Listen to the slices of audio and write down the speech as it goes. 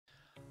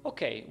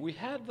Okay, we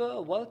have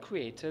well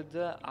created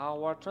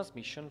our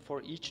transmission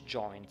for each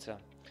joint.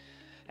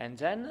 And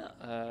then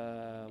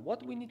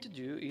what we need to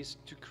do is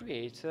to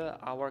create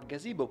our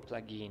Gazebo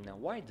plugin.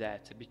 Why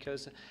that?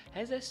 Because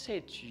as I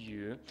said to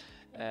you,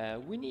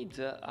 we need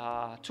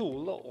a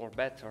tool, or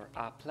better,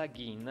 a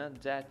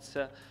plugin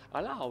that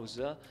allows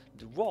the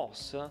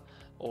ROS,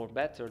 or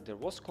better, the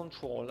ROS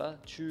control,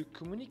 to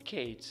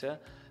communicate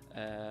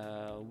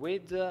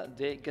with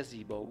the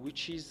Gazebo,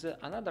 which is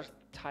another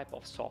type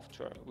of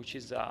software, which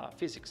is a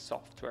physics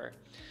software.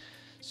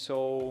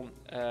 So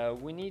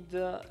we need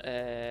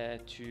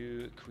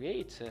to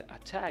create a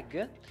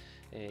tag,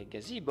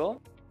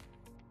 Gazebo,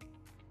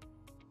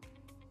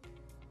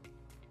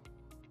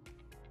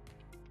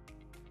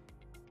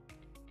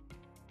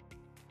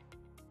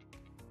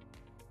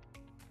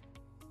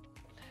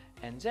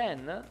 and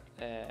then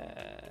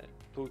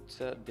put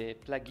the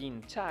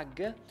plugin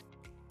tag,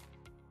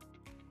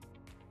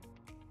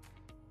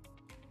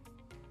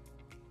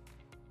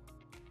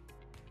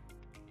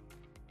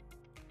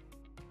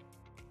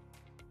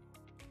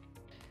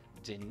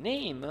 the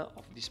name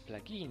of this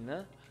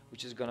plugin,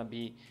 which is gonna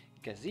be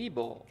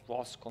Gazebo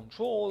ROS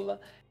Control,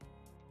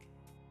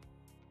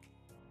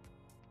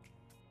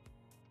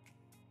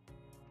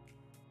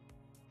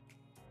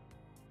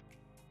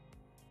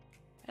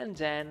 and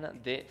then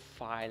the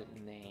file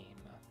name.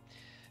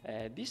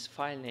 This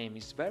file name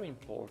is very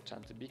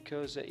important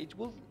because it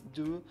will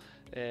do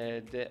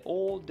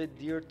all the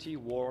dirty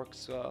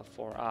works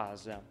for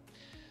us.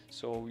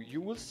 So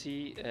you will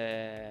see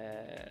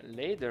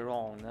later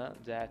on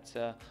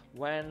that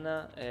when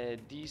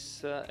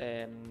this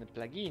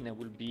plugin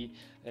will be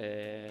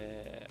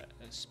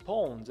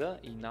spawned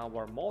in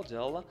our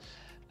model,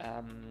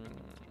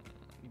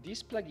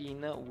 this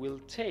plugin will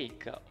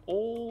take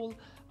all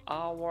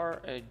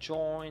our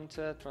joint,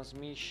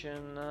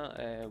 transmission,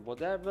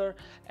 whatever,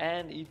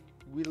 and it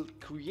will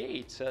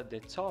create the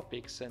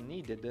topics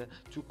needed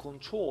to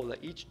control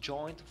each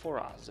joint for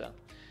us.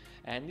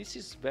 And this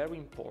is very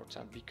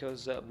important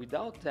because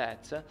without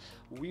that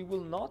we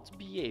will not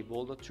be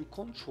able to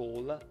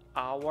control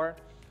our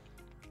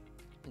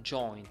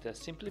joint,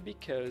 simply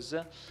because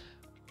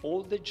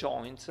all the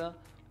joints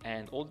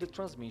and all the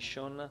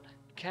transmission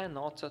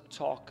cannot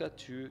talk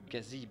to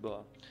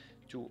Gazebo,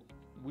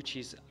 which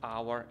is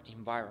our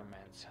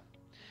environment.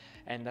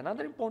 And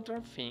another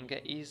important thing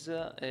is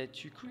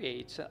to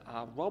create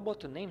a robot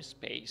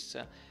namespace.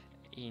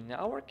 In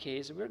our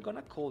case, we're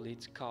gonna call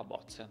it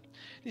Cobot.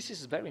 This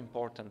is very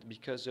important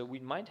because we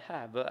might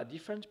have a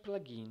different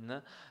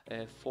plugin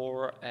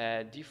for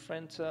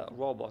different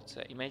robots.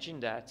 Imagine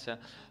that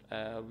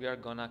we are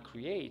gonna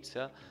create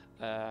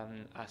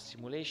a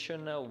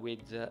simulation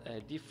with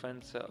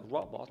different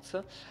robots,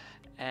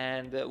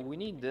 and we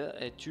need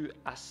to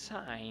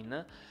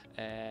assign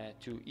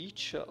to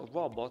each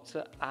robot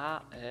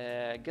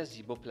a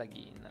Gazebo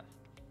plugin.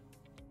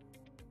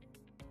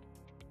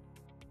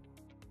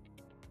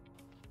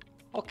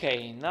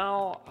 Okay,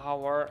 now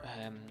our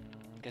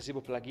Gazebo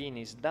plugin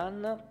is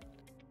done.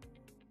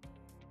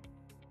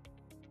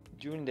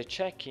 During the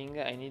checking,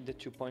 I need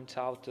to point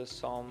out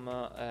some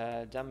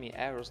dummy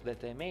errors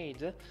that I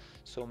made,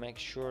 so make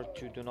sure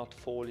to do not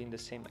fall in the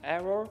same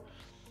error.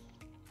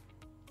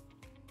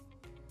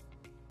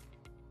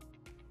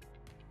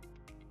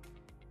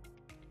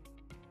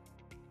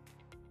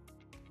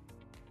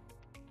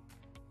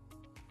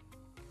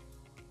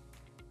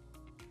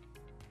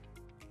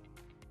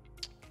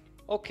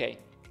 Okay,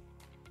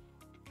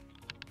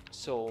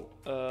 so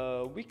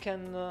we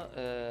can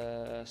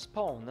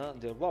spawn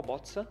the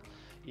robots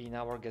in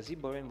our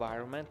Gazebo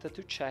environment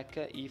to check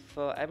if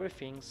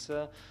everything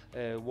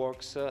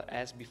works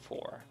as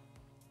before.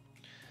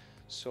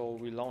 So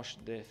we launch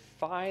the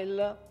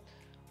file.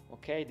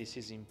 Okay, this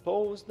is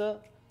imposed.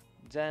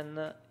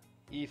 Then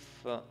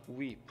if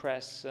we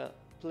press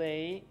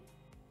play,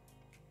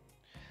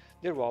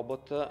 the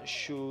robot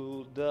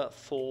should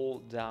fall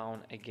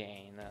down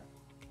again.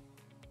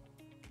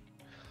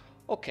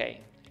 Okay,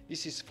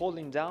 this is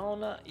falling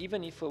down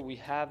even if we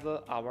have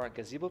our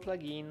Gazebo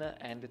plugin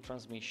and the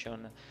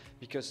transmission,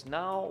 because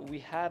now we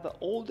have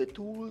all the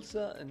tools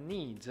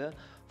needed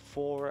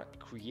for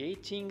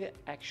creating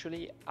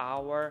actually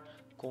our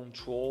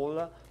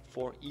control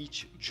for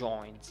each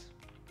joint.